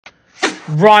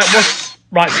Right, so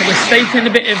we're stapling a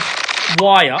bit of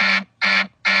wire.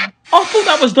 I thought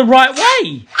that was the right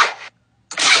way.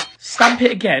 Stamp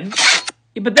it again.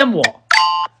 Yeah, but then what?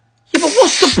 Yeah, but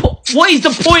what is the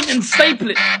point in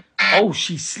stapling? Oh,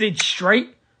 she slid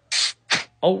straight.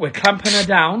 Oh, we're clamping her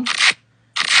down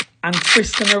and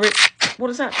twisting her. What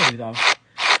does that do, though?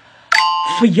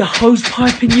 For your hose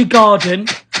pipe in your garden.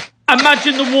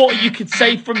 Imagine the water you could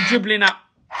save from dribbling out.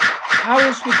 How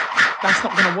else would... That's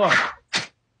not going to work.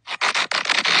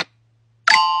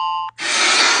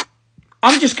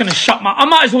 I'm just going to I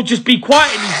might as well just be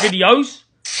quiet in these videos.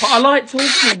 But I like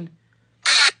talking.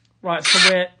 Right, so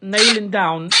we're nailing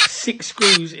down 6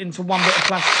 screws into one bit of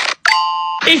plastic.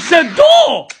 It's a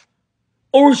door!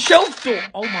 Or a shelf door.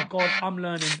 Oh my God, I'm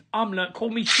learning. Call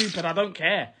me stupid, I don't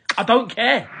care. I don't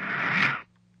care.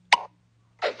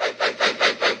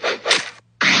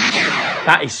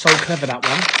 That is so clever, that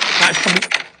one. That is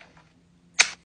probably...